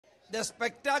The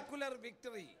spectacular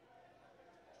victory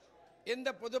in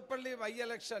the Puthuppally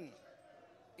by-election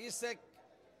is a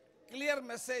clear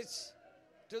message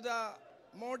to the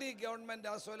Modi government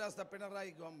as well as the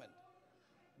Pinarayi government.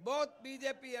 Both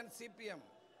BJP and CPM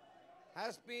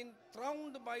has been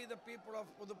thrown by the people of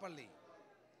Puthuppally.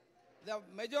 The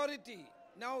majority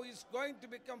now is going to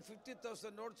become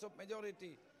 50,000 votes of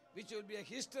majority, which will be a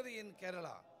history in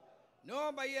Kerala.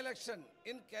 No by-election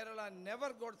in Kerala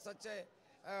never got such a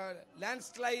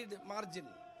landslide margin.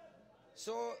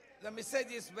 So the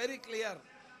message is very clear.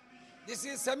 This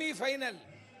is semi-final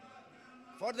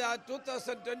for the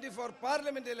 2024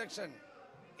 parliament election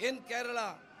in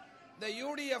Kerala. The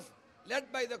UDF,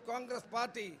 led by the Congress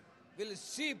party, will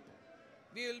sweep.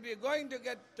 We will be going to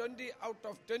get 20 out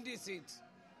of 20 seats.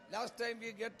 Last time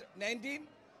we get 19.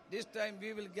 This time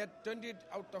we will get 20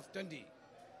 out of 20.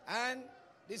 And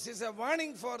this is a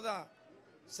warning for the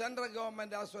central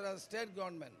government as well as state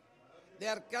government.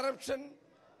 Their corruption,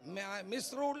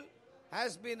 misrule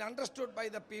has been understood by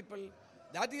the people.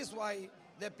 That is why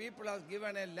the people have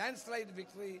given a landslide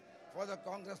victory for the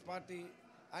Congress party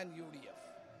and UDF.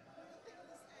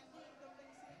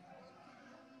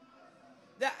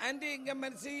 The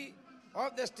anti-incumbency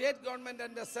of the state government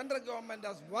and the central government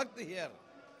has worked here.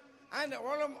 And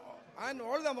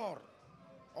all the more,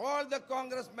 all the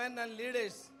congressmen and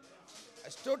leaders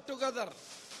stood together,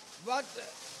 worked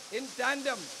in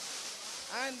tandem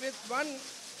and with one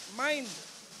mind,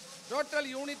 total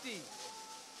unity.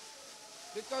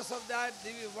 Because of that,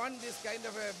 we won this kind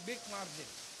of a big margin.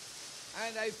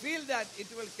 And I feel that it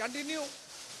will continue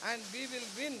and we will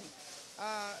win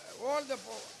all the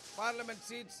parliament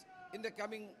seats in the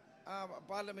coming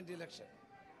parliament election.